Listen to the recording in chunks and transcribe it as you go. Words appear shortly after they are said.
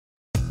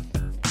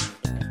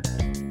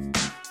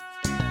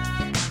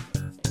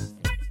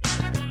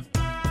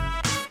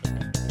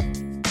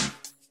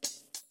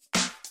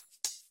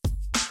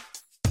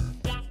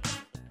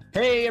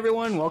Hey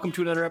everyone, welcome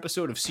to another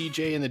episode of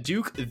CJ and the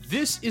Duke.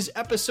 This is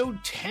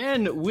episode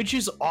 10, which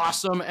is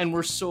awesome, and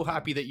we're so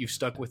happy that you've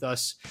stuck with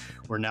us.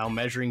 We're now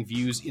measuring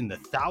views in the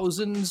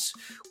thousands.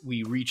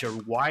 We reach a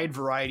wide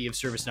variety of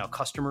ServiceNow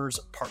customers,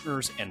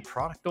 partners, and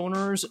product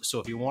owners. So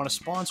if you want to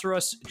sponsor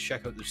us,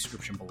 check out the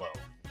description below.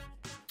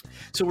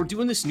 So we're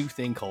doing this new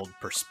thing called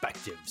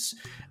Perspectives,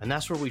 and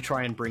that's where we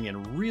try and bring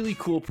in really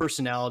cool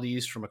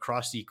personalities from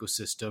across the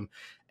ecosystem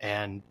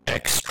and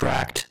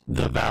extract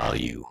the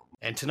value.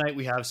 And tonight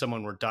we have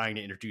someone we're dying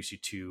to introduce you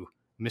to,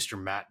 Mr.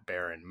 Matt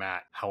Barron.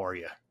 Matt, how are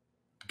you?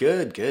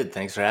 Good.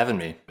 Thanks for having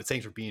me. But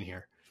thanks for being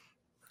here.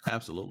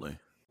 Absolutely.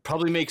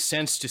 Probably makes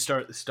sense to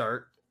start at the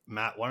start.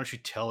 Matt, why don't you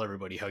tell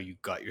everybody how you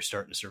got your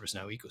start in the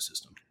ServiceNow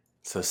ecosystem?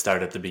 So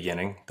start at the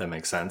beginning. That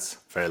makes sense.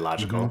 Very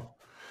logical.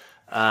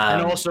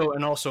 Mm-hmm.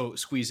 And also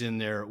squeeze in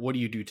there, what do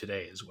you do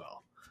today as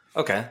well?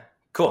 Okay,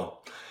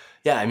 cool.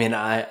 Yeah, I mean,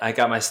 I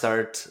got my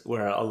start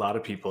where a lot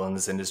of people in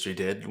this industry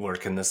did,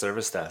 work in the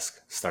service desk.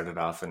 Started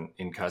off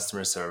in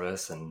customer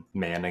service and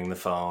manning the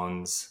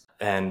phones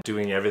and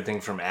doing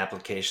everything from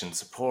application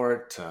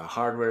support to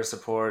hardware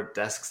support,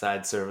 desk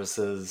side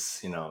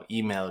services,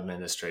 email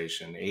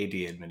administration, AD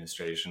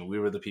administration. We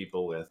were the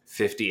people with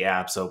 50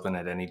 apps open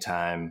at any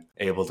time,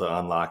 able to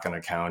unlock an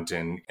account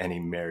in any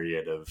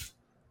myriad of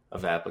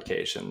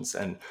applications.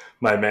 And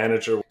my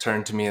manager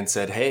turned to me and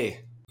said,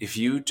 "Hey, if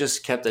you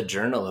just kept a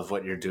journal of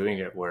what you're doing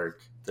at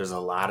work, there's a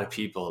lot of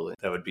people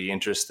that would be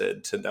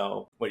interested to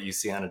know what you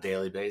see on a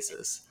daily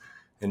basis."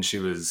 And she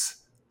was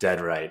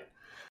dead right.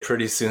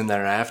 Pretty soon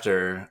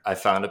thereafter, I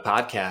found a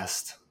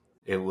podcast.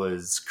 It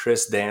was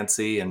Chris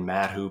Dancy and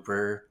Matt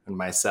Hooper and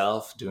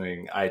myself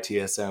doing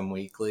ITSM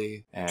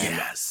Weekly. And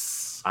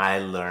yes, I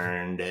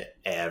learned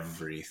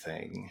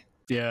everything.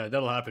 Yeah,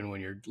 that'll happen when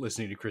you're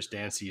listening to Chris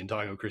Dancy and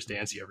talking about Chris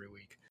Dancy every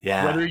week.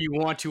 Yeah. Whether you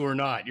want to or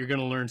not, you're going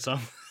to learn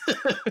something.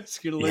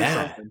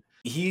 Something.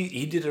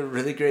 He did a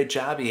really great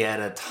job. He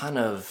had a ton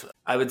of,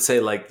 I would say,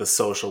 like the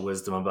social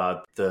wisdom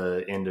about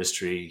the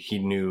industry. He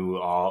knew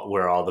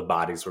where all the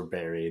bodies were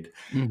buried.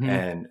 Mm-hmm.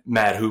 And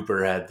Matt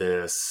Hooper had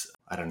this,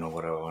 I don't know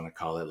what I want to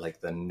call it, like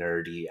the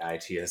nerdy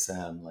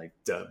ITSM, like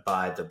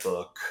buy the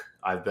book.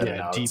 I've been an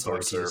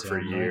outsourcer ITSM, for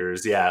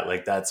years. Right? Yeah,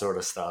 like that sort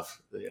of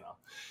stuff,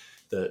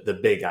 the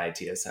big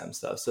ITSM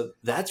stuff. So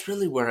that's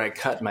really where I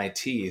cut my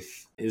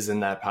teeth, is in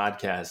that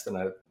podcast. And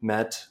I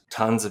met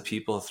tons of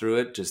people through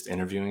it, just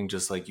interviewing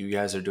just like you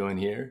guys are doing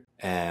here.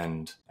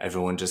 And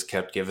everyone just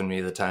kept giving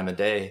me the time of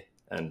day.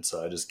 And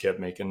so I just kept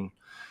making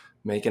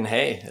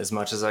hay as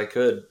much as I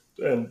could.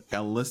 And I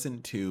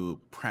listened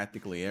to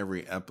practically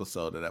every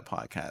episode of that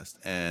podcast,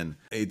 and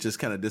it just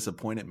kind of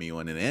disappointed me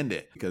when it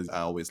ended because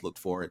I always looked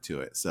forward to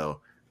it.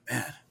 So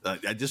man,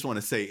 I just want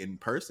to say in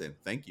person,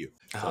 thank you.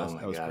 Oh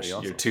my gosh,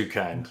 awesome. You're too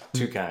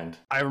kind.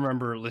 I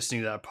remember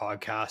listening to that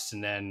podcast,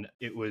 and then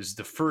it was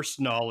the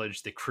first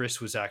knowledge that Chris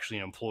was actually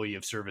an employee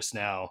of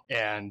ServiceNow.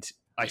 And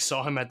I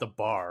saw him at the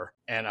bar,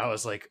 and I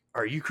was like,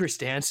 "Are you Chris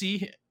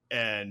Dancy?"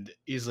 And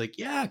he's like,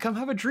 "Yeah, come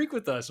have a drink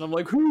with us." And I'm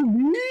like, "Who,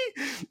 me?"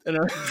 And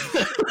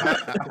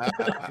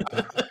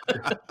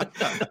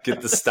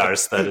get the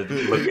star-studded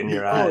look in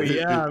your eyes. Oh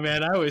yeah,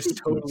 man, I was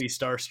totally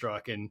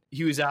starstruck. And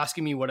he was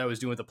asking me what I was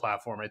doing with the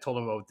platform. I told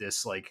him about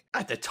this. Like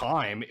at the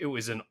time, it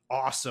was an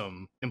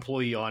awesome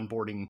employee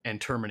onboarding and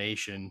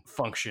termination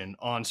function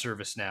on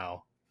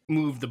ServiceNow.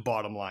 Moved the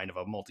bottom line of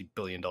a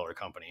multi-billion-dollar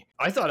company.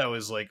 I thought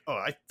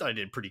I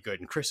did pretty good.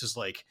 And Chris is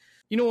like,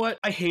 "You know what?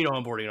 I hate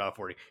onboarding and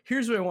offboarding.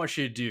 Here's what I want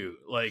you to do.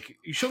 Like,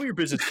 you show me your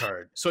business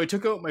card." So I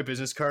took out my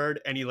business card,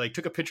 and he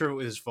took a picture of it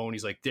with his phone.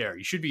 He's like, "There,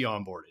 you should be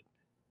onboarded."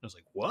 I was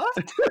like, "What?"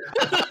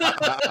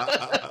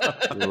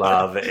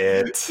 Love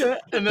it.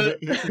 And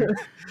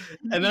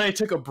then I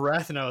took a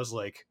breath, and I was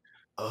like,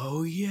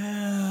 "Oh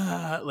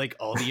yeah, like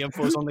all the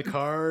info's on the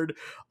card.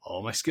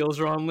 All my skills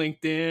are on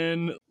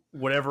LinkedIn.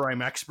 Whatever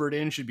I'm expert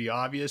in should be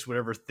obvious.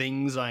 Whatever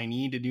things I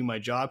need to do my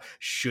job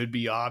should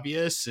be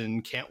obvious.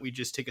 And can't we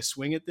just take a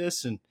swing at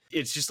this?" And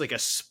it's just like a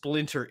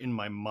splinter in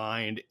my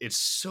mind. It's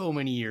so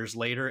many years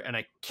later, and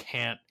I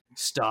can't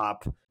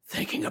stop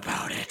thinking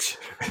about it.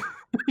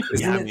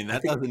 Yeah, I mean,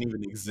 that doesn't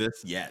even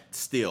exist yet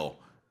still.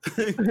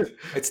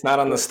 It's not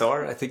on the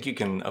store. I think you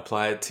can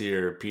apply it to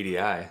your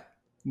PDI.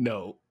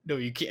 No,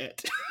 you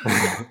can't.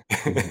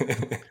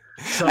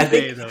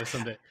 Someday.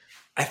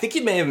 I think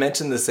you may have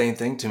mentioned the same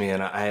thing to me,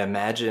 and I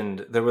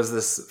imagined there was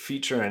this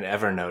feature in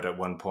Evernote at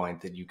one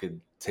point that you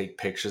could take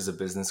pictures of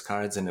business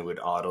cards and it would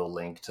auto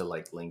link to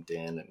like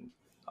LinkedIn and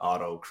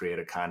auto create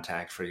a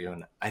contact for you.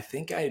 And I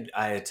think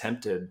I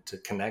attempted to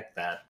connect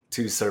that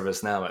to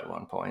ServiceNow at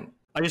one point.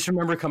 I just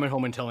remember coming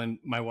home and telling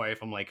my wife,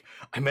 I'm like,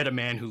 "I met a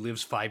man who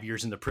lives 5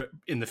 years in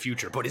the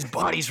future, but his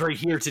body's right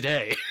here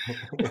today."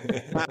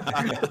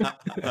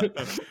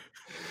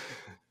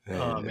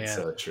 Oh man, it's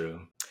so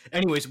true.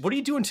 Anyways, what are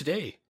you doing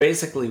today?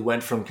 Basically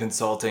went from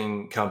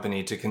consulting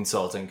company to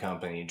consulting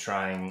company,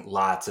 trying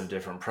lots of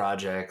different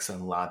projects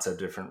and lots of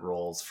different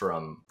roles,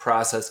 from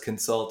process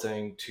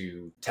consulting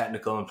to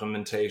technical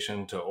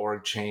implementation to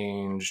org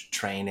change,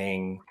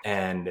 training,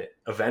 and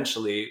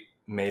eventually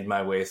made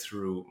my way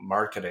through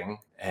marketing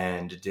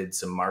and did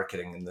some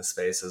marketing in the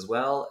space as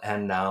well.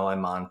 And now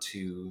I'm on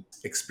to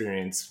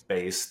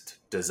experience-based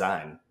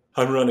design.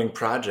 I'm running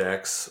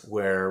projects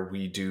where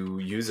we do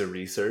user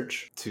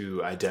research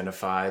to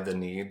identify the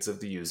needs of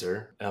the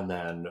user, and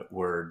then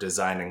we're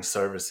designing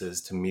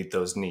services to meet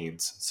those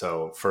needs.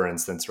 So, for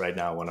instance, right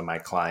now, one of my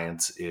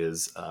clients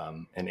is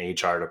an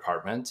HR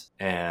department,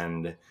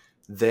 and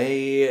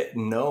they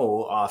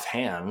know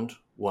offhand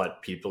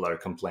what people are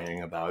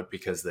complaining about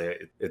because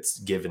it's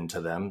given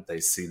to them. They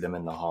see them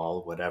in the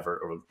hall, whatever,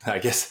 or I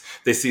guess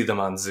they see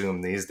them on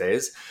Zoom these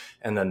days,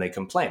 and then they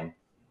complain.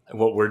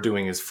 What we're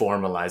doing is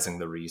formalizing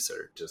the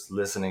research, just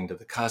listening to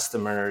the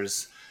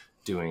customers,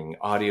 doing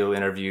audio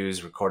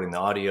interviews, recording the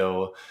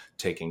audio,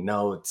 taking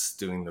notes,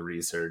 doing the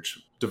research,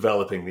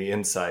 developing the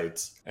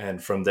insights,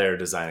 and from there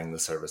designing the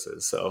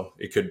services. So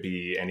it could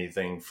be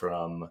anything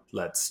from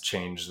let's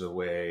change the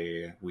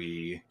way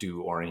we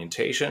do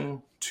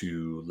orientation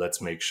to let's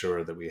make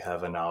sure that we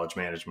have a knowledge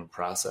management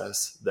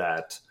process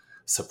that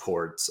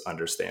supports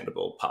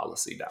understandable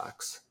policy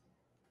docs.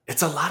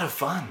 It's a lot of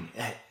fun,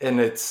 and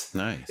it's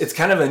Nice. It's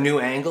kind of a new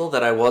angle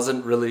that I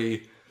wasn't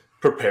really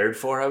prepared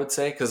for, I would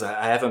say, because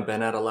I haven't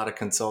been at a lot of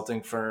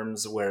consulting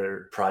firms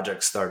where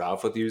projects start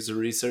off with user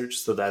research.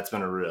 So that's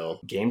been a real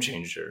game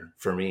changer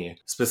for me,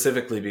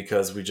 specifically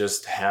because we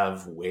just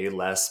have way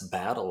less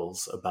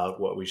battles about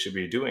what we should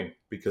be doing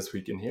because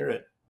we can hear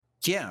it.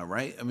 Yeah,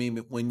 right. I mean,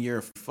 when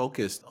you're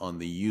focused on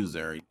the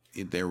user,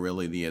 they're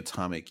really the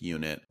atomic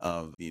unit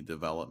of the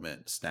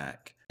development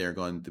stack. They're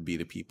going to be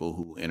the people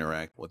who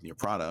interact with your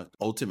product.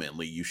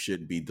 Ultimately, you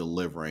should be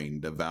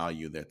delivering the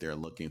value that they're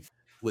looking for.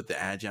 With the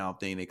agile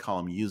thing, they call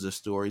them user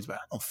stories, but I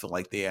don't feel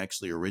like they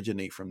actually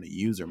originate from the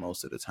user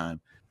most of the time.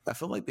 I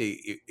feel like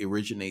they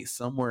originate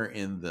somewhere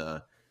in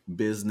the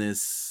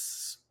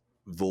business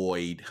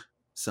void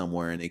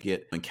somewhere, and they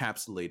get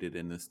encapsulated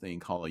in this thing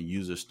called a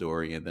user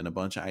story. And then a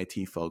bunch of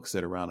IT folks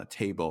sit around a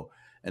table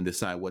and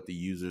decide what the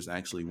users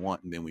actually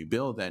want. And then we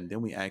build that, and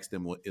then we ask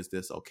them, is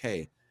this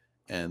okay?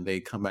 And they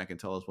come back and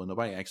tell us, well,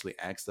 nobody actually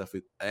asked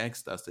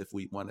us if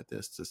we wanted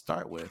this to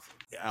start with.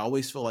 I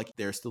always feel like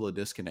there's still a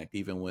disconnect,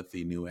 even with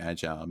the new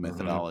agile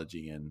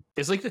methodology. And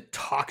it's like the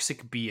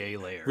toxic BA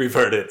layer. We've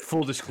heard it.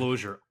 Full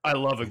disclosure, I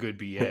love a good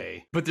BA,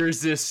 but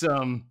there's this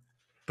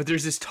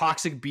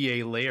toxic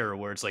BA layer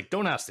where it's like,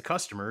 don't ask the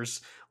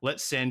customers.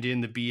 Let's send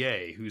in the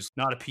BA who's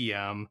not a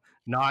PM,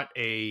 not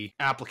a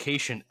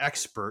application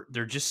expert.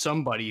 They're just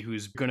somebody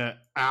who's going to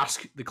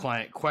ask the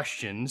client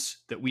questions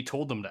that we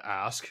told them to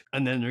ask,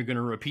 and then they're going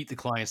to repeat the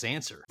client's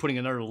answer, putting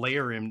another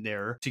layer in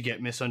there to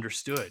get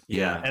misunderstood.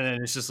 Yeah. And then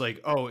it's just like,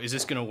 oh, is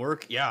this going to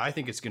work? Yeah, I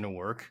think it's going to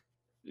work.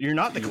 You're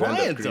not the You client,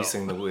 end up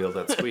greasing the wheel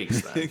that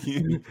squeaks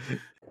then.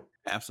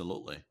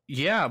 absolutely.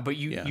 Yeah, but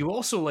you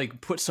also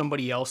like put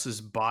somebody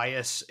else's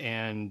bias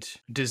and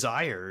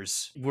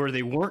desires where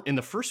they weren't in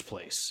the first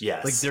place.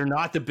 Yes. Like they're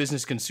not the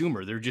business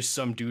consumer. They're just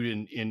some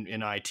dude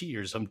in IT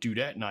or some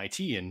dudette in IT,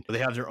 and they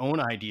have their own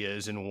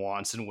ideas and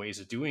wants and ways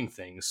of doing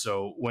things.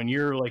 So when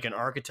you're like an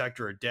architect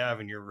or a dev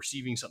and you're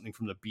receiving something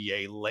from the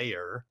BA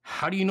layer,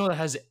 how do you know that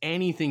has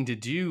anything to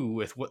do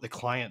with what the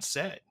client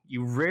said?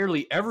 You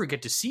rarely ever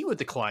get to see what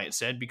the client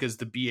said because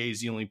the BA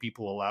is the only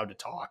people allowed to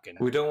talk. And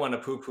we don't want to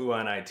poo-poo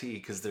on IT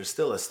because there's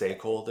still a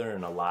stakeholder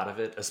in a lot of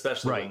it,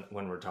 especially Right.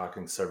 when we're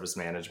talking service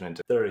management.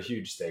 They're a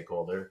huge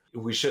stakeholder.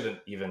 We shouldn't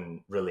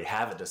even really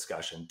have a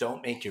discussion.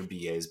 Don't make your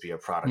BAs be a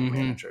product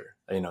manager.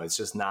 It's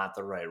just not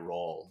the right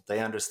role. They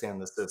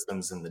understand the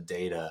systems and the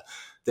data.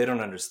 They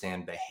don't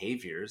understand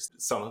behaviors.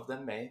 Some of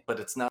them may, but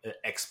it's not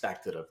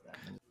expected of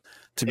them.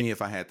 To me,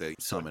 if I had to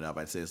sum it up,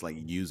 I'd say it's like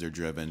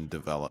user-driven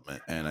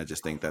development. And I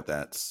just think that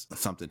that's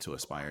something to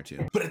aspire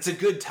to. But it's a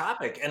good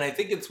topic. And I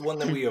think it's one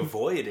that we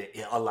avoid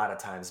a lot of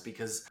times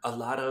because a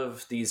lot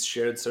of these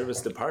shared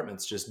service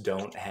departments just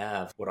don't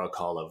have what I'll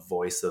call a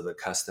voice of the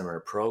customer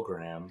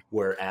program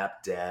where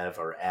app dev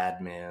or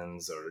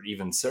admins or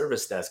even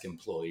service desk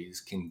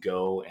employees can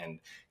go and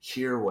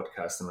hear what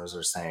customers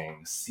are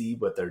saying, see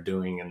what they're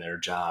doing in their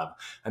job.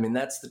 I mean,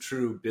 that's the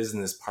true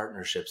business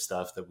partnership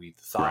stuff that we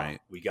thought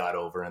we got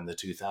over in the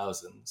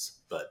 2000s.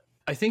 But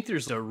I think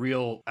there's a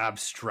real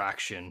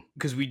abstraction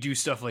because we do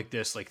stuff like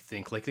this, like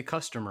think like the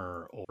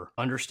customer or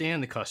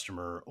understand the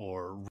customer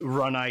or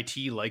run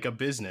IT like a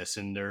business.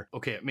 And they're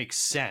okay, it makes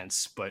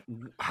sense, but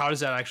how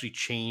does that actually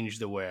change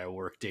the way I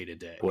work day to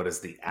day? what is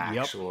the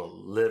actual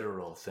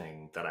literal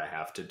thing that I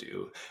have to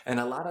do? And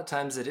a lot of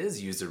times it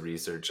is user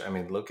research. I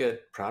mean, look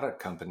at product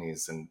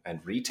companies and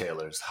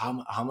retailers.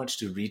 How much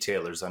do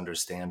retailers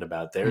understand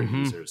about their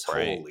users?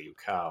 Right. Holy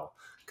cow.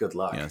 Good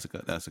luck. Yeah,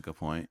 that's a good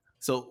point.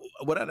 So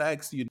what I'd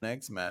ask you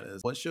next, Matt,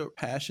 is what's your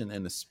passion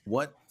in this?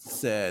 What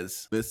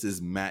says this is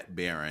Matt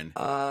Barron?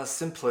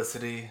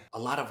 Simplicity. A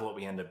lot of what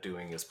we end up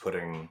doing is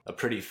putting a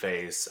pretty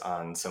face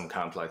on some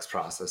complex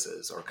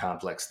processes or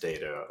complex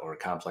data or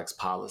complex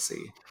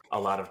policy. A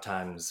lot of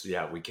times,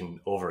 we can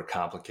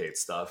overcomplicate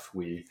stuff.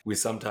 We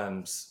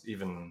sometimes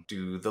even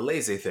do the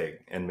lazy thing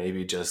and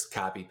maybe just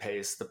copy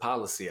paste the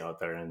policy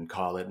out there and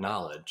call it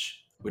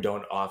knowledge. We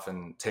don't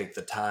often take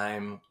the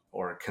time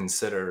or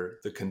consider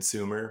the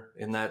consumer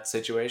in that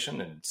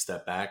situation and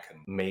step back and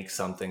make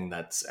something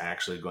that's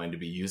actually going to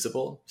be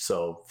usable.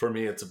 So for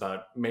me, it's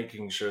about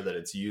making sure that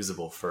it's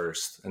usable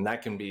first. And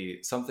that can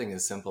be something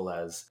as simple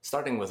as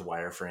starting with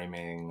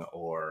wireframing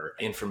or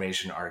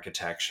information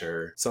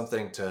architecture,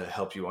 something to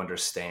help you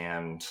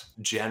understand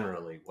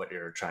generally what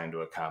you're trying to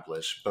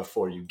accomplish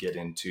before you get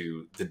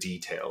into the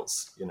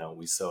details.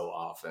 We so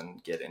often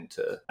get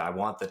into, I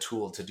want the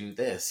tool to do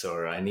this,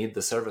 or I need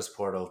the service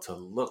portal to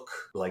look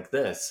like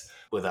this,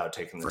 without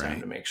taking the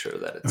time to make sure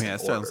that it's that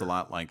sounds a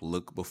lot like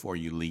look before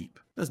you leap.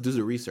 Let's do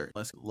the research.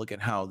 Let's look at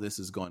how this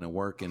is going to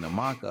work in the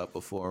mock-up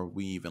before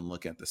we even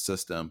look at the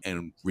system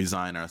and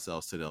resign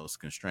ourselves to those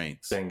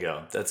constraints.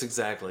 Bingo. That's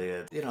exactly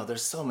it.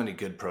 There's so many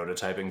good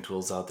prototyping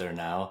tools out there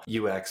now.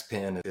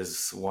 UXPin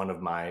is one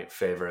of my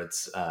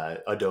favorites.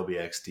 Adobe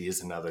XD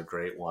is another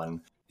great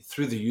one.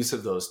 Through the use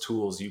of those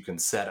tools, you can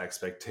set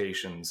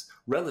expectations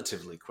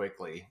relatively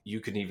quickly.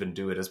 You can even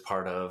do it as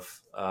part of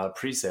a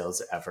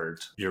pre-sales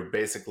effort. You're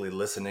basically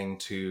listening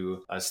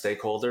to a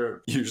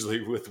stakeholder,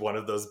 usually with one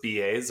of those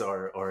BAs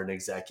or an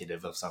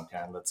executive of some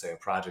kind, let's say a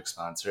project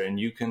sponsor, and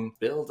you can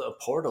build a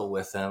portal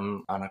with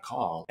them on a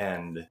call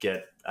and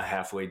get a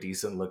halfway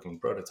decent looking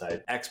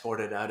prototype, export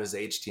it out as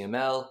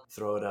HTML,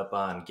 throw it up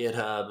on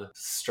GitHub,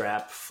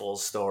 strap Full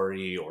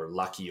Story or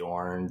Lucky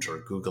Orange or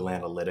Google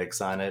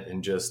Analytics on it,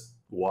 and just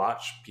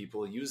watch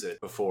people use it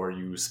before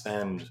you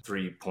spend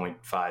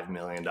 $3.5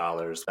 million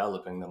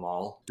developing them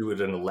all. Do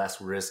it in a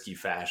less risky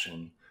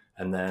fashion.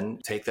 And then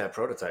take that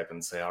prototype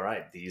and say, all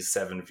right, these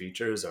 7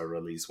 features are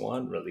release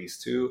 1, release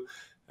 2.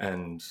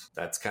 And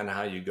that's kind of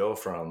how you go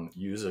from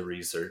user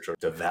research or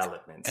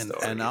development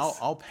stories. And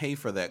I'll pay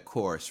for that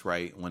course,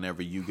 right?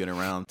 Whenever you get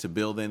around to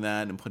building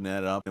that and putting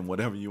that up and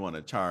whatever you want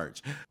to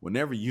charge.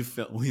 Whenever you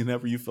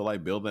feel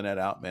like building that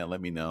out, man,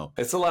 let me know.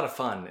 It's a lot of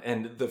fun.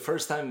 And the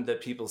first time that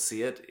people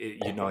see it,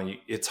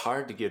 it's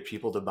hard to get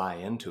people to buy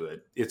into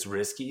it. It's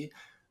risky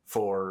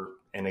for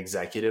an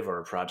executive or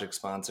a project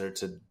sponsor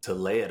to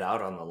lay it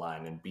out on the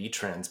line and be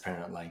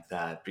transparent like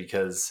that,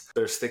 because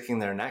they're sticking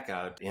their neck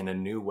out in a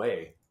new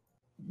way.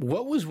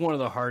 What was one of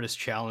the hardest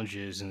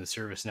challenges in the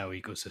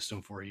ServiceNow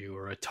ecosystem for you,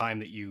 or a time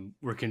that you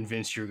were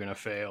convinced you were going to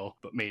fail,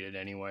 but made it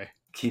anyway?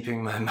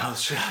 Keeping my mouth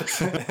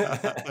shut.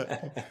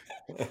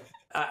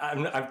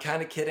 I'm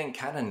kind of kidding,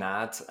 kind of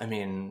not. I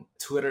mean,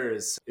 Twitter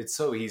it's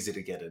so easy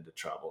to get into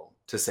trouble,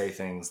 to say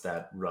things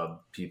that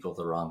rub people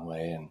the wrong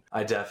way. And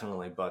I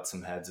definitely butt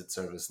some heads at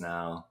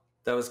ServiceNow.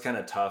 That was kind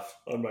of tough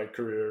on my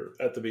career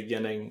at the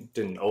beginning.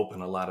 Didn't open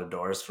a lot of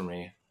doors for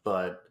me.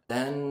 But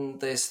then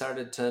they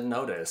started to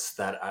notice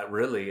that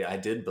I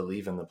did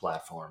believe in the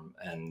platform,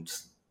 and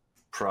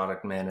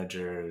product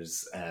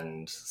managers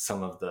and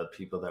some of the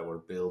people that were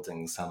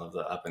building some of the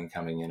up and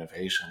coming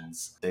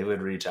innovations, they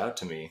would reach out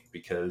to me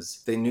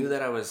because they knew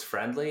that I was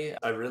friendly.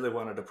 I really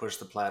wanted to push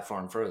the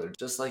platform further,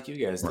 just like you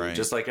guys do,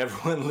 just like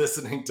everyone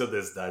listening to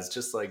this does,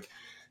 just like,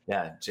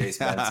 Jace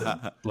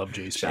Benson. Love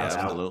Jace.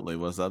 Absolutely.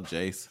 What's up,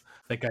 Jace?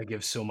 That guy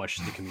gives so much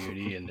to the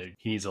community, and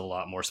he needs a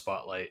lot more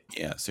spotlight.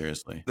 Yeah,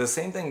 seriously. The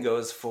same thing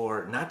goes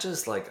for not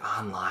just like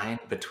online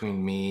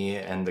between me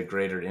and the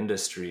greater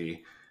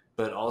industry,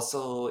 but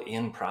also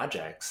in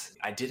projects.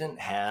 I didn't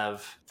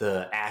have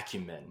the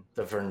acumen,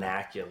 the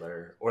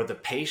vernacular, or the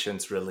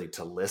patience really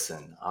to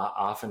listen.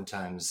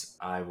 Oftentimes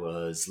I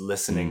was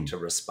listening to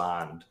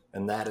respond.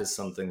 And that is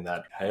something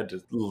that I had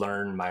to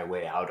learn my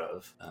way out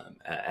of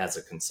as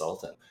a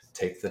consultant.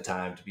 Take the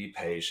time to be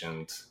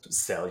patient,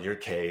 sell your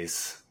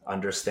case,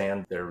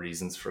 understand their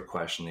reasons for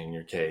questioning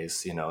your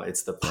case.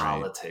 It's the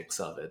politics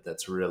of it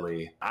that's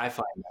really, I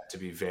find that to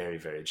be very,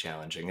 very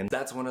challenging. And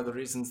that's one of the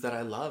reasons that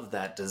I love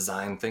that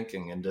design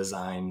thinking and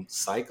design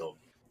cycle.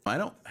 I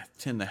don't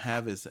tend to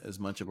have as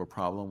much of a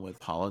problem with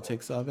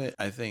politics of it.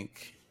 I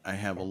think I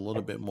have a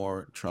little bit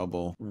more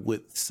trouble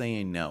with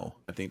saying no.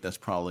 I think that's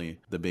probably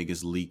the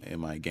biggest leak in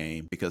my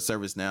game, because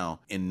ServiceNow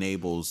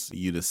enables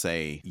you to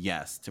say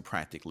yes to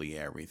practically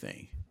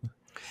everything.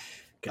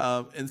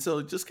 And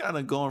so just kind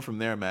of going from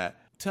there, Matt,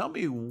 tell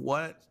me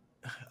what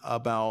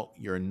about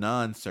your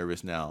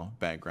non-ServiceNow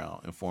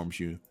background informs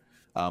you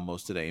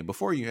most today. And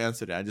before you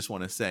answer that, I just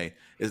want to say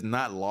it's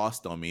not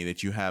lost on me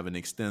that you have an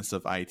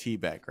extensive IT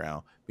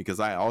background,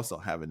 because I also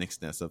have an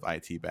extensive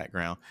IT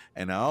background.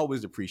 And I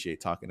always appreciate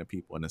talking to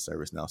people in the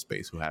ServiceNow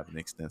space who have an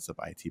extensive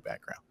IT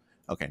background.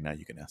 Okay, now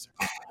you can answer.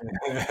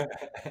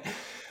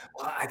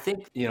 Well, I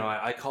think,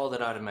 I called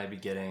it out in my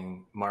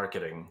beginning,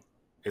 marketing.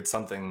 It's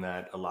something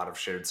that a lot of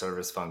shared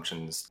service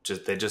functions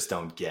they just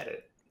don't get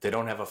it. They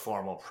don't have a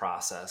formal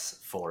process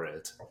for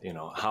it.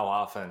 How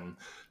often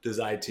does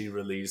IT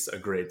release a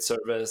great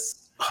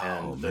service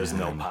and there's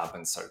no pomp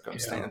and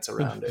circumstance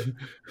around it?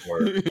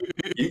 Or,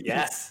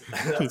 yes,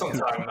 that's what I'm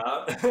talking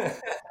about.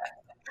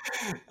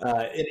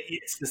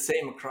 It's the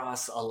same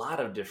across a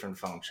lot of different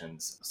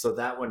functions. So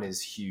that one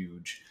is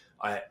huge.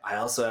 I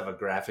also have a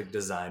graphic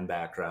design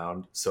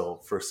background.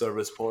 So for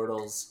service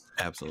portals,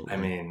 Absolutely. I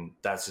mean,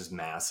 that's just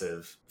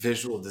massive.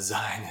 Visual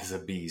design is a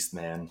beast,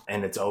 man.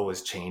 And it's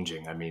always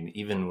changing. I mean,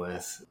 even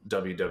with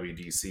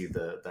WWDC,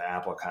 the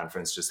Apple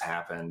conference just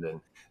happened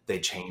and they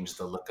changed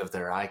the look of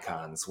their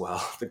icons.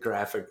 Well, the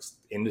graphics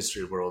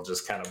industry world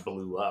just kind of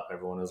blew up.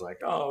 Everyone was like,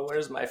 oh,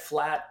 where's my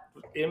flat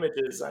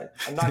images?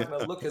 I'm not going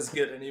to look as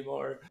good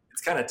anymore.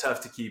 It's kind of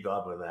tough to keep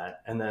up with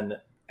that. And then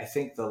I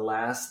think the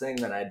last thing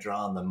that I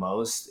draw on the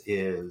most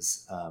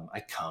is I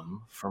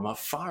come from a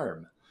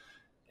farm.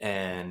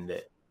 And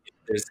if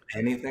there's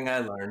anything I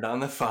learned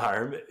on the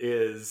farm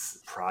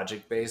is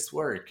project-based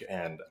work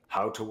and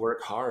how to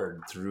work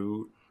hard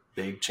through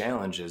big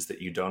challenges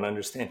that you don't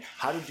understand.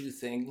 How to do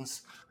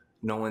things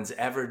no one's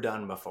ever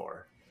done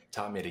before.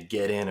 Taught me to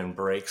get in and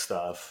break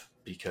stuff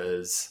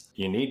because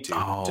you need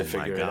to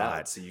figure it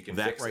out so you can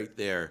fix right it.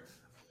 There.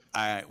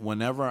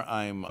 Whenever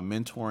I'm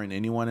mentoring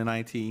anyone in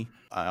IT,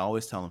 I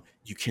always tell them,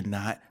 you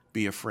cannot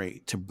be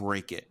afraid to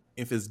break it.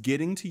 If it's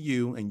getting to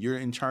you and you're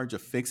in charge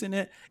of fixing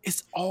it,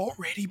 it's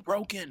already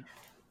broken.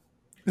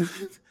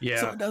 Yeah.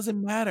 So it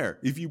doesn't matter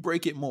if you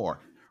break it more,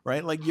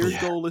 right? Like your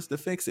goal is to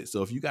fix it.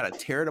 So if you got to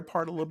tear it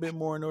apart a little bit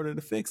more in order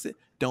to fix it,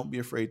 don't be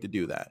afraid to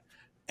do that.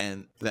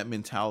 And that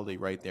mentality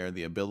right there,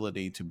 the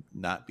ability to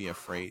not be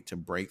afraid to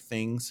break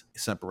things,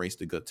 separates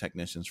the good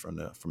technicians from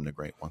the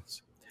great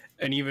ones.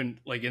 And even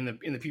like in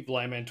the people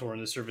I mentor in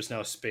the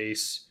ServiceNow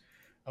space,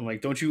 I'm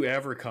like, don't you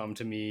ever come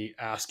to me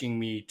asking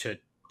me to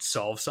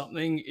solve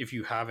something if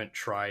you haven't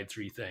tried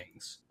 3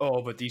 things.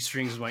 Oh, but these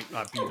things might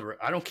not be the right.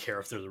 I don't care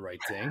if they're the right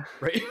thing,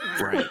 right?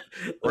 Right.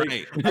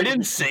 Like, I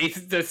didn't say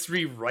the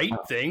 3 right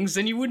things,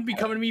 then you wouldn't be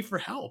coming to me for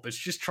help. It's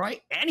just try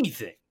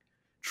anything.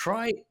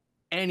 Try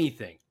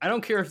anything. I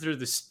don't care if they're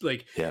this,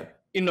 like,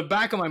 in the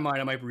back of my mind,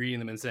 I might be reading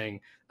them and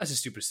saying, that's the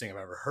stupidest thing I've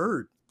ever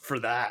heard for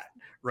that,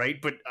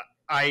 right? But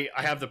I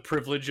have the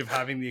privilege of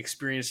having the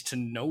experience to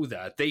know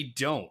that. They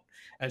don't.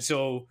 And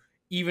so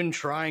even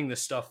trying the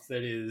stuff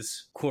that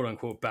is quote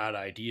unquote bad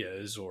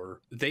ideas,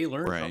 or they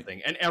learn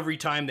something. And every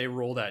time they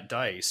roll that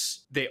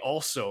dice, they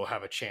also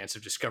have a chance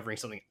of discovering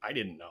something I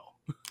didn't know.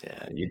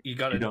 Yeah, you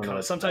got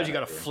to sometimes you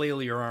got to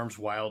flail your arms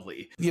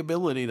wildly. The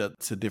ability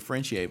to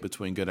differentiate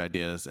between good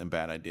ideas and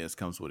bad ideas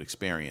comes with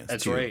experience.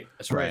 That's too, right.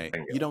 That's right.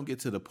 You don't get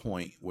to the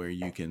point where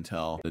you can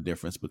tell the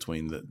difference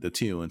between the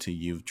two until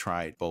you've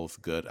tried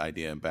both good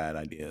idea and bad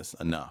ideas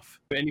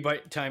enough.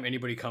 But time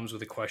anybody comes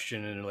with a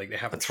question and like they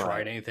haven't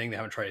tried anything, they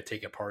haven't tried to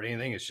take apart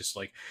anything, it's just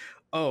like,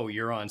 oh,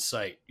 you're on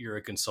site, you're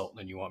a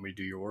consultant, and you want me to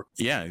do your work.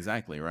 Yeah,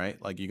 exactly. Right.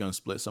 Like, you're going to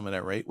split some of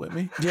that rate with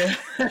me. Yeah.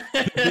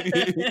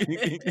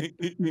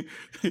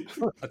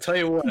 I'll tell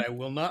you what, I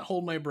will not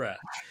hold my breath.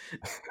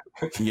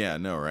 Yeah,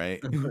 no,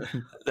 right.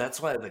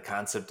 That's why the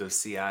concept of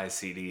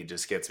CI/CD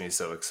just gets me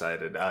so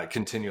excited.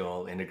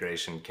 Continual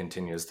integration,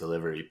 continuous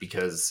delivery,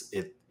 because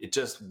it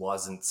just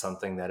wasn't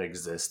something that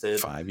existed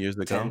 5 years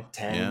ago.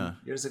 10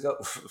 years ago,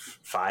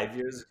 5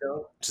 years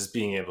ago. Just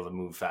being able to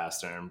move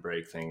faster and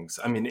break things.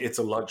 I mean, it's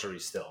a luxury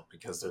still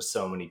because there's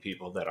so many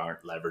people that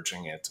aren't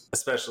leveraging it,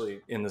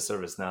 especially in the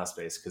ServiceNow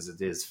space, because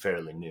it is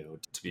fairly new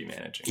to be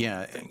managing.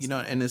 Yeah, things.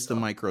 And it's the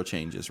micro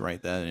changes, right,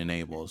 that it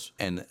enables,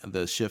 and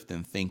the shift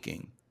in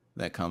thinking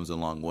that comes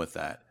along with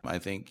that. I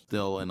think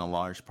still in a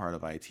large part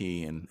of IT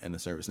and the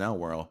ServiceNow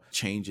world,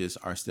 changes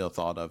are still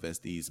thought of as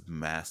these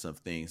massive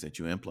things that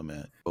you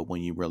implement. But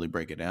when you really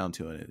break it down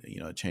to it,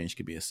 a change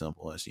could be as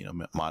simple as,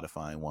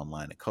 modifying one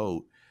line of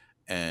code.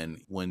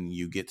 And when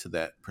you get to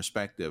that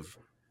perspective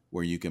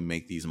where you can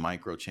make these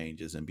micro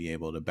changes and be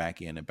able to back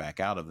in and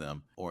back out of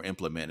them, or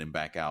implement and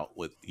back out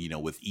with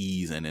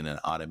ease and in an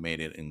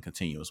automated and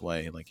continuous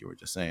way, like you were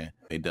just saying,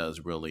 it does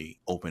really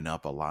open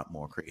up a lot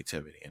more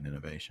creativity and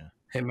innovation.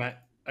 Hey,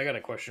 Matt, I got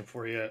a question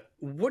for you.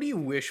 What do you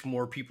wish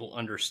more people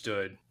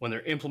understood when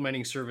they're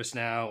implementing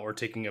ServiceNow or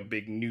taking a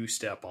big new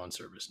step on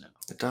ServiceNow?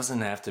 It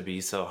doesn't have to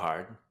be so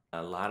hard.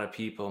 A lot of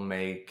people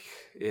make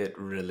it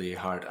really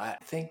hard. I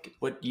think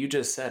what you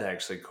just said,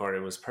 actually,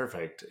 Corey, was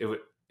perfect.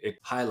 It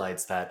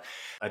highlights that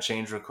a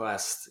change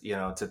request,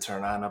 to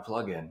turn on a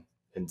plugin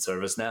in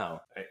ServiceNow,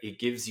 it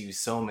gives you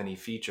so many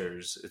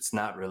features. It's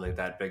not really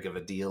that big of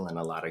a deal in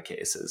a lot of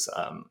cases.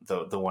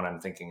 The one I'm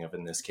thinking of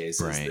in this case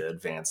is the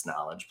Advanced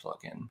Knowledge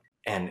plugin.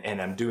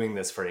 And I'm doing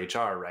this for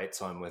HR, right?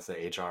 So I'm with the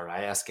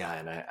HRIS guy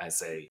and I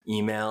say,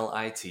 email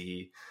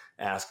IT,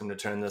 ask them to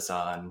turn this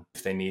on.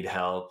 If they need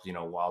help,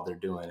 while they're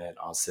doing it,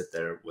 I'll sit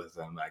there with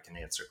them. I can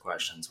answer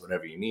questions,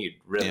 whatever you need,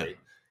 really,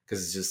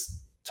 because it's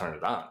just turn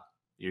it on.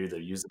 You're either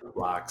using the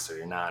blocks or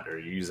you're not, or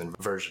you're using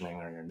versioning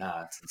or you're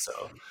not. And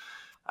so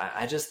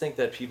I just think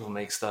that people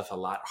make stuff a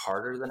lot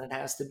harder than it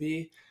has to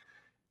be.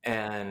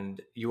 And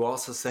you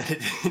also said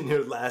it in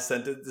your last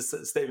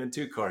statement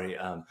too, Corey,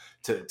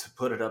 to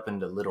put it up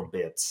into little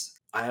bits.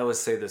 I always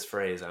say this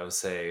phrase.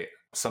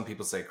 Some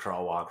people say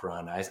crawl, walk,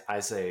 run. I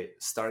say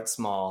start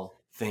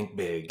small, think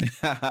big,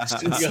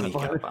 sneak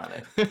up on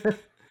it.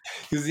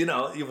 Because,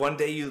 one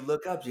day you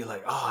look up, you're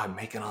like, oh, I'm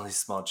making all these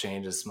small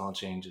changes,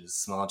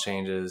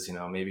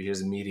 maybe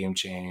here's a medium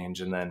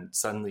change. And then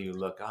suddenly you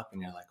look up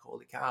and you're like,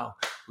 holy cow,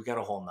 we got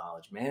a whole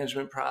knowledge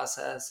management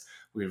process.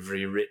 We've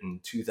rewritten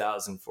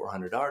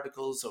 2,400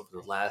 articles over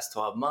the last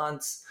 12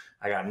 months.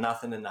 I got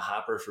nothing in the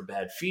hopper for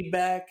bad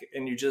feedback.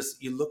 And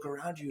you look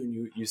around you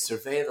and you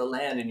survey the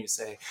land and you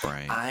say,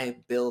 Right. I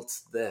built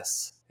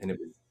this, and it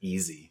was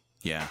easy.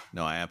 Yeah,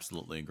 no, I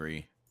absolutely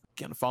agree.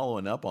 Kind of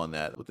following up on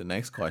that with the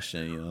next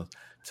question,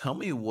 tell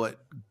me what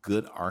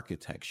good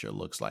architecture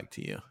looks like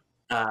to you.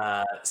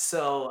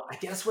 So I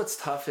guess what's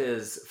tough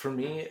is, for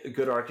me,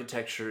 good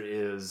architecture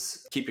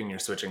is keeping your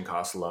switching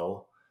costs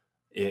low.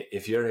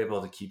 If you're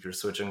able to keep your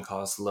switching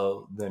costs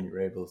low, then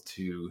you're able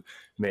to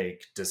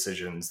make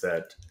decisions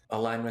that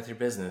align with your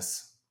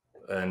business.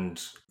 And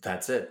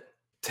that's it.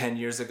 10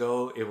 years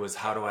ago, it was,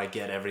 how do I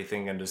get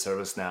everything into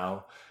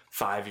ServiceNow?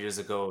 5 years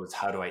ago, it was,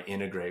 how do I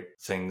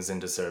integrate things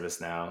into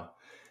ServiceNow?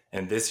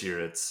 And this year,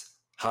 it's,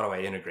 how do I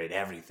integrate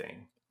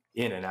everything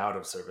in and out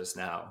of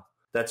ServiceNow?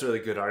 That's really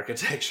good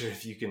architecture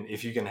if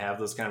you can have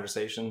those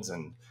conversations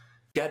and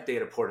get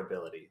data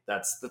portability.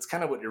 That's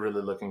kind of what you're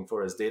really looking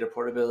for, is data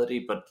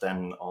portability, but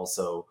then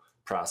also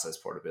process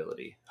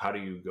portability. How do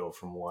you go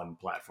from one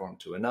platform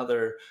to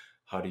another?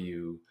 How do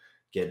you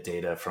get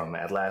data from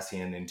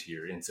Atlassian into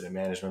your incident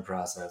management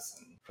process,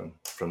 and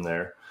from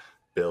there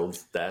build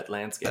that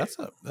landscape?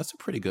 That's a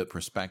pretty good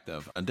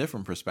perspective, a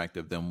different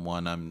perspective than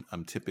one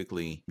I'm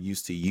typically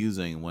used to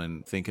using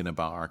when thinking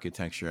about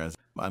architecture. As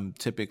I'm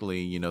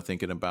typically,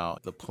 thinking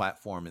about the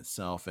platform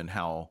itself and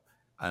how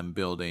I'm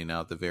building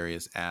out the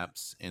various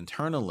apps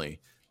internally.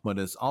 But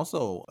it's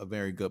also a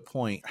very good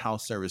point how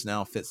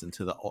ServiceNow fits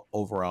into the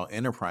overall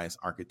enterprise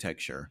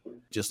architecture.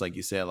 Just like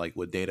you said, like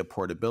with data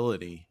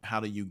portability, how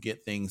do you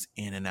get things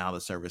in and out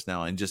of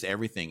ServiceNow, and just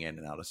everything in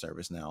and out of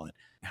ServiceNow? And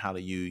how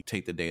do you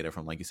take the data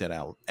from, like you said,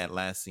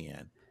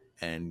 Atlassian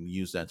and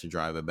use that to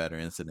drive a better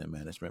incident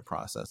management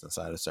process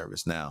inside of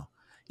ServiceNow?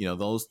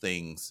 Those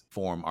things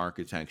form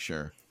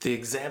architecture. The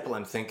example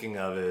I'm thinking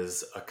of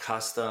is a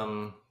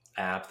custom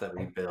app that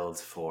we built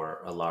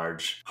for a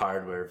large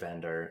hardware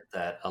vendor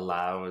that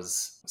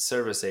allows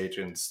service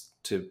agents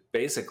to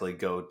basically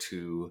go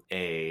to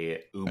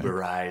a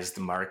Uberized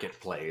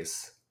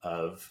marketplace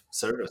of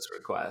service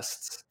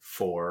requests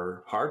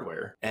for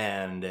hardware.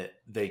 And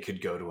they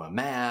could go to a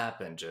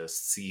map and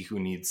just see who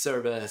needs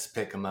service,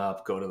 pick them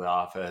up, go to the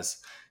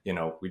office.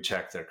 We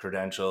check their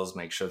credentials,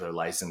 make sure they're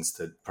licensed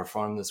to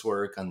perform this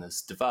work on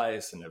this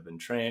device and have been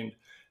trained.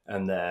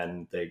 And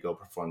then they go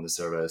perform the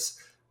service.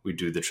 We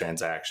do the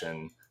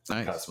transaction,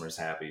 Nice. The customer's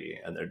happy,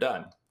 and they're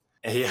done.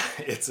 And yeah,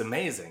 it's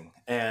amazing.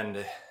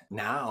 And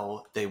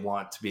now they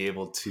want to be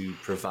able to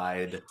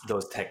provide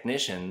those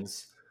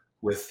technicians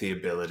with the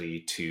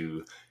ability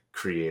to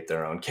create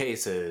their own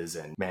cases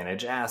and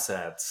manage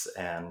assets.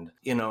 And,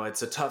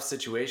 it's a tough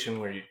situation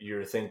where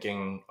you're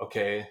thinking,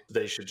 okay,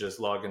 they should just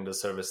log into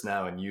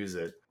ServiceNow and use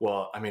it.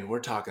 Well, we're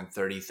talking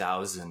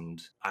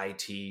 30,000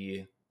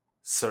 IT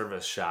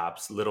service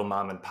shops, little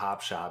mom and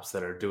pop shops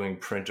that are doing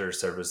printer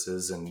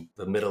services in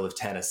the middle of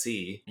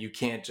Tennessee. You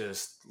can't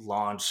just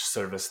launch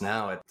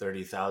ServiceNow at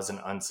 30,000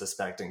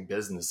 unsuspecting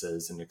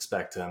businesses and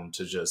expect them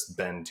to just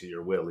bend to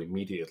your will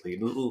immediately.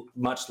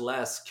 Much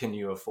less can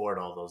you afford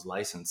all those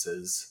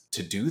licenses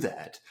to do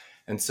that.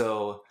 And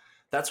so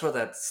that's where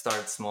that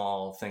start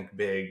small, think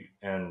big,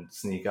 and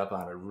sneak up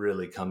on it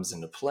really comes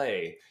into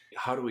play.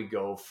 How do we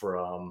go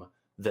from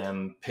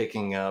them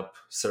picking up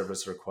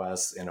service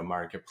requests in a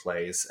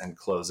marketplace and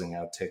closing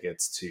out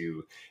tickets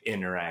to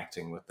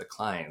interacting with the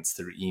clients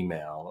through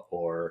email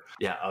or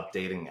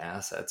updating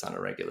assets on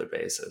a regular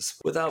basis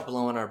without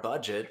blowing our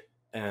budget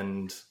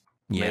and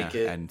make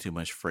it adding too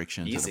much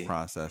friction easy to the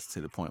process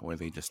to the point where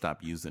they just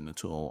stop using the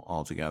tool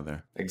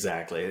altogether.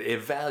 Exactly. A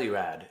value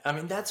add.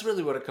 That's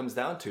really what it comes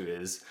down to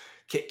is,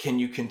 can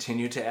you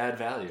continue to add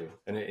value?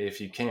 And if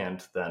you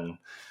can't, then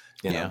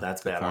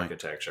that's bad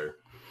architecture.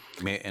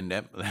 And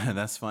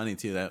that's funny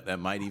too. That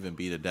might even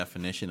be the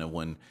definition of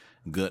when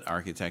good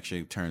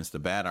architecture turns to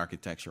bad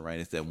architecture, right?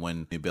 It's that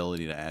when the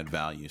ability to add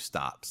value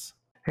stops.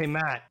 Hey,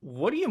 Matt,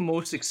 what are you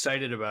most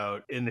excited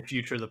about in the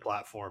future of the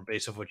platform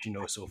based on what you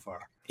know so far?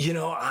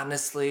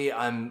 Honestly,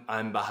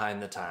 I'm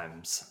behind the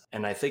times.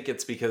 And I think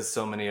it's because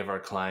so many of our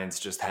clients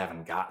just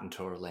haven't gotten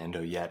to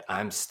Orlando yet.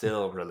 I'm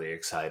still really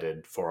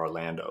excited for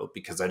Orlando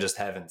because I just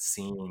haven't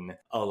seen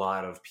a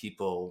lot of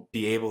people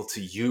be able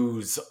to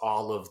use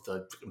all of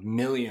the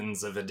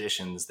millions of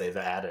additions they've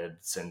added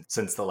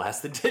since the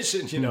last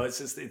edition.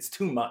 It's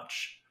too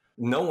much.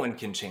 No one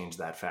can change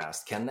that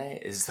fast, can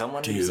they? Is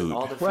someone using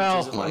all the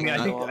features of I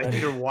think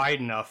they're wide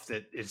enough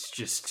that it's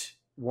just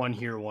one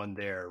here, one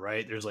there,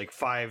 right? There's like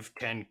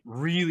 5-10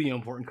 really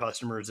important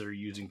customers that are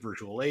using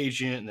Virtual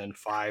Agent, and then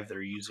 5 that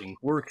are using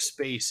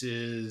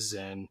Workspaces,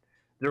 and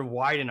they're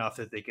wide enough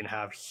that they can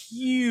have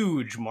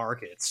huge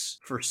markets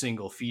for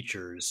single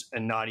features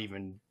and not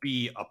even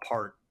be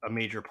a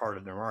major part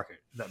of their market,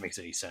 if that makes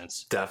any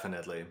sense.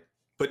 Definitely.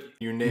 But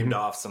you named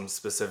off some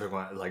specific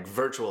ones, like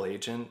Virtual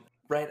Agent.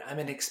 Right, I'm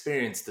an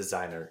experienced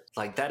designer.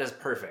 Like, that is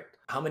perfect.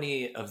 How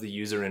many of the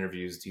user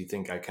interviews do you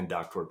think I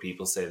conduct where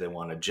people say they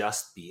want to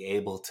just be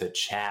able to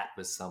chat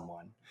with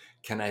someone?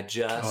 Can I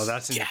just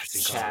that's an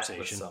interesting chat with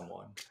conversation.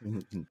 someone?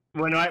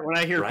 When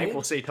I hear Right?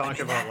 people say talk I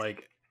mean, about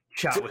like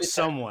chat with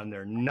someone,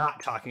 they're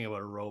not talking about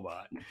a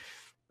robot.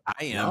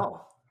 I am.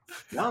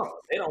 No,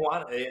 they don't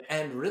want it.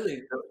 And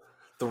really,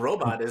 the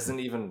robot isn't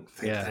even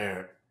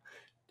there.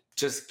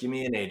 Just give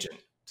me an agent.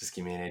 Just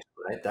give me an agent,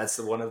 right? That's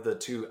one of the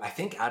two. I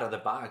think out of the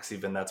box,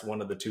 even that's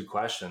one of the two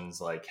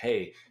questions. Like,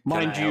 hey,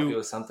 can I help you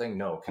with something?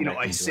 No.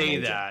 I say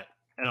that.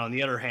 And on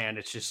the other hand,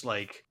 it's just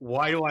like,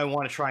 why do I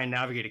want to try and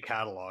navigate a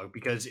catalog?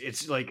 Because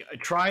it's like,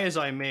 try as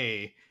I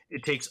may,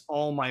 it takes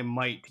all my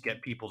might to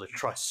get people to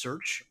trust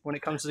search when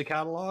it comes to the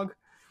catalog.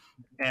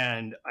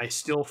 And I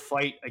still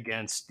fight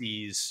against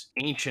these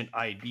ancient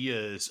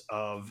ideas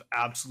of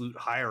absolute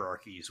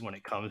hierarchies when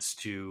it comes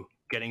to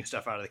getting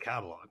stuff out of the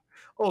catalog.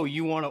 Oh,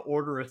 you want to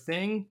order a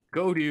thing?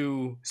 Go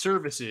to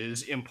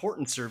services,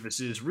 important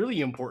services,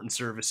 really important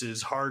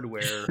services,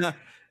 hardware,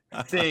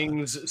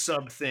 things,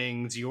 sub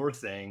things, your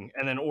thing,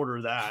 and then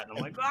order that. And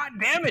I'm like, God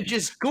damn it,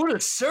 just go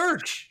to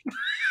search.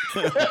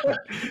 But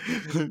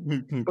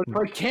if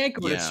I can't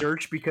go to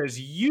search because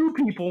you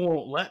people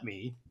won't let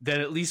me, then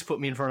at least put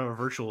me in front of a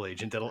virtual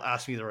agent that'll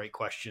ask me the right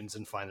questions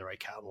and find the right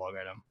catalog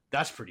item.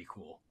 That's pretty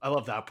cool. I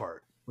love that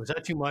part. Was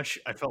that too much?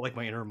 I felt like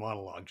my inner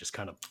monologue just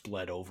kind of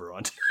bled over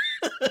onto.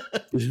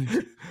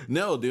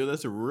 No, dude,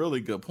 that's a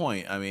really good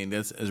point. I mean,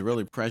 this is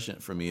really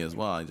prescient for me as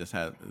well. I just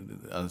had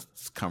a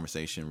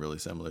conversation really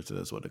similar to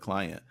this with a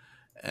client.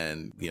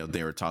 And,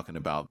 they were talking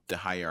about the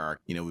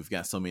hierarchy. We've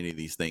got so many of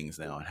these things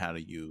now, and how do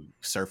you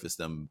surface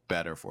them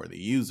better for the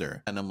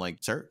user? And I'm like,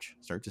 search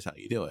is how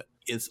you do it.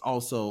 It's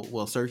also,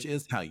 well, search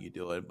is how you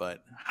do it,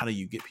 but how do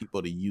you get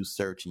people to use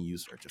search and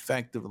use search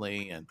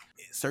effectively? And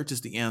search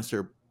is the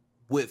answer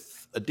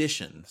with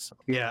additions.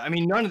 Yeah, I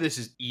mean, none of this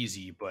is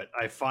easy, but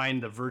I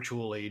find the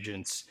virtual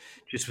agents,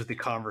 just with the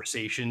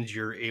conversations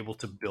you're able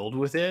to build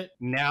with it,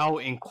 now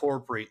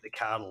incorporate the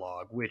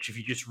catalog, which if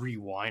you just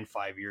rewind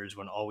 5 years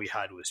when all we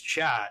had was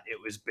chat,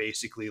 it was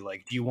basically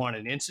like, do you want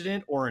an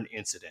incident or an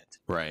incident?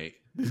 Right.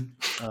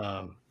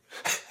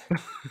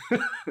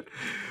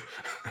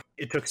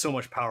 It took so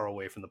much power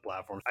away from the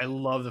platform. I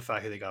love the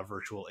fact that they got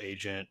virtual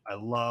agent. I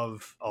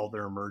love all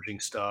their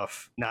emerging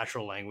stuff.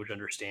 Natural language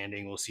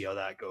understanding. We'll see how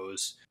that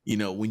goes.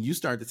 When you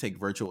start to take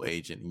virtual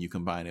agent and you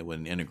combine it with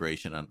an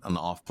integration, an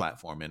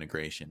off-platform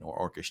integration or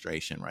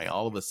orchestration, right?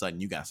 All of a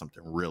sudden you got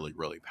something really,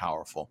 really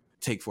powerful.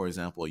 Take, for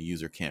example, a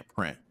user can't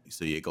print.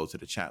 So you go to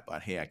the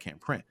chatbot, hey, I can't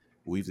print.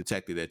 We've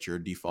detected that your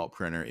default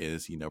printer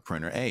is,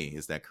 printer A.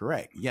 Is that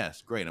correct?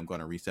 Yes. Great. I'm going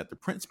to reset the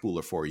print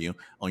spooler for you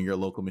on your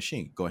local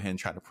machine. Go ahead and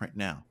try to print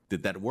now.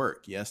 Did that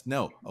work? Yes.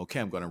 No. Okay.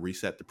 I'm going to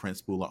reset the print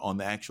spooler on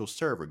the actual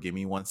server. Give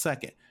me 1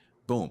 second.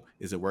 Boom.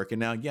 Is it working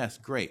now? Yes.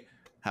 Great.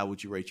 How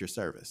would you rate your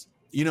service?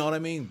 You know what I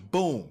mean?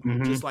 Boom.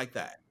 Mm-hmm. Just like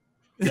that.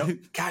 Yep.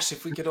 Gosh,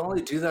 if we could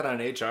only do that on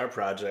HR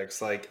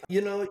projects, like,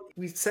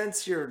 we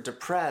sense you're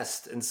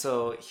depressed. And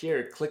so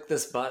here, click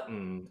this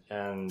button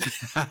and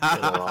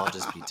it'll all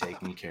just be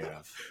taken care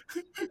of.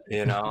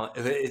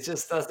 It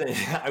just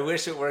doesn't, I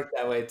wish it worked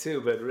that way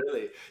too, but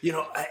really,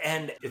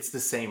 and it's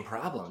the same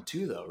problem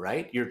too, though,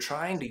 right? You're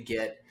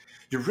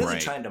really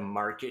trying to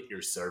market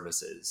your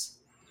services.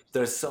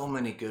 There's so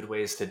many good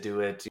ways to do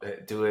it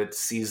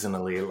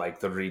seasonally like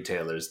the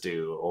retailers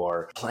do,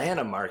 or plan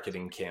a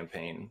marketing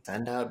campaign,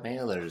 send out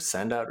mailers,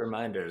 send out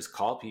reminders,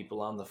 call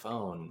people on the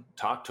phone,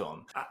 talk to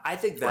them. I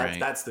think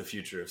that's the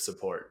future of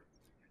support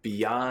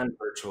beyond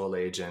virtual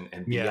agent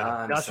and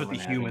beyond that's what the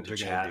humans are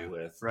going to do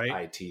with,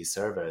 right? IT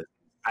service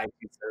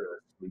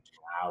reaching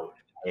out.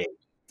 Hey.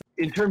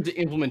 In terms of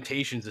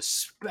implementations,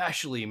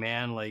 especially,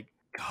 man, like,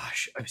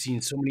 gosh, I've seen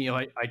so many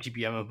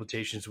ITPM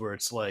implementations where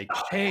it's like,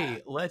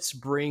 hey, let's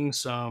bring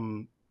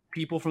some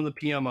people from the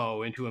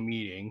PMO into a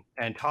meeting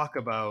and talk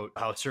about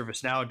how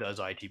ServiceNow does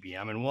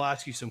ITPM. And we'll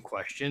ask you some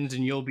questions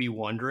and you'll be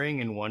wondering.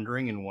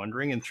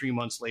 And 3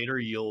 months later,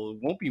 you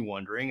won't be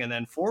wondering. And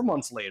then 4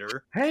 months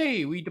later,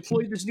 hey, we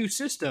deployed this new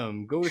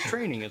system. Go to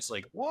training. It's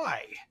like,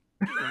 why?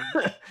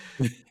 I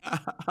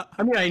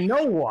mean, I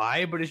know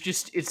why, but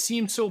it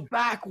seems so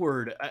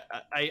backward.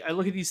 I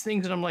look at these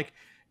things and I'm like,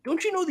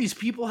 don't you know these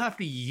people have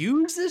to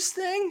use this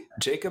thing?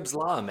 Jacob's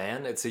Law,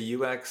 man. It's a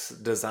UX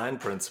design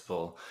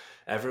principle.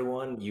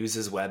 Everyone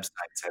uses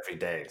websites every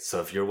day.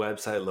 So if your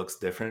website looks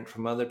different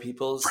from other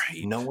people's,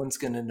 no one's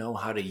going to know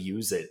how to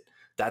use it.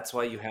 That's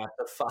why you have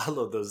to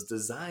follow those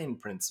design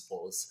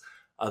principles.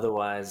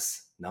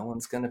 Otherwise, no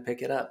one's going to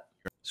pick it up.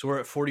 So we're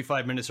at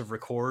 45 minutes of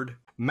record.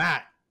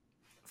 Matt,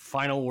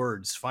 final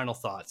words, final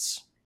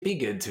thoughts. Be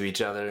good to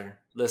each other.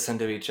 Listen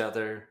to each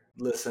other.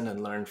 Listen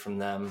and learn from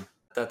them.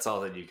 That's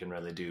all that you can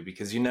really do,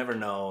 because you never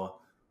know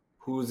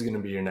who's going to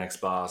be your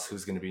next boss,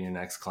 who's going to be your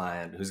next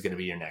client, who's going to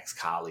be your next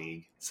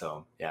colleague.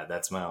 So yeah,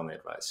 that's my only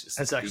advice. Just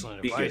that's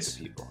excellent advice.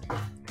 Be good to people.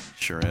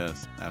 Sure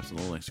is.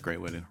 Absolutely. It's a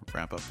great way to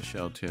wrap up the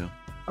show too.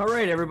 All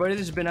right, everybody.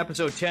 This has been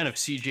episode 10 of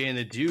CJ and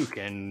the Duke,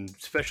 and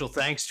special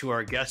thanks to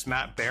our guest,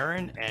 Matt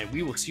Barron, and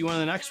we will see you on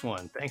the next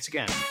one. Thanks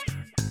again.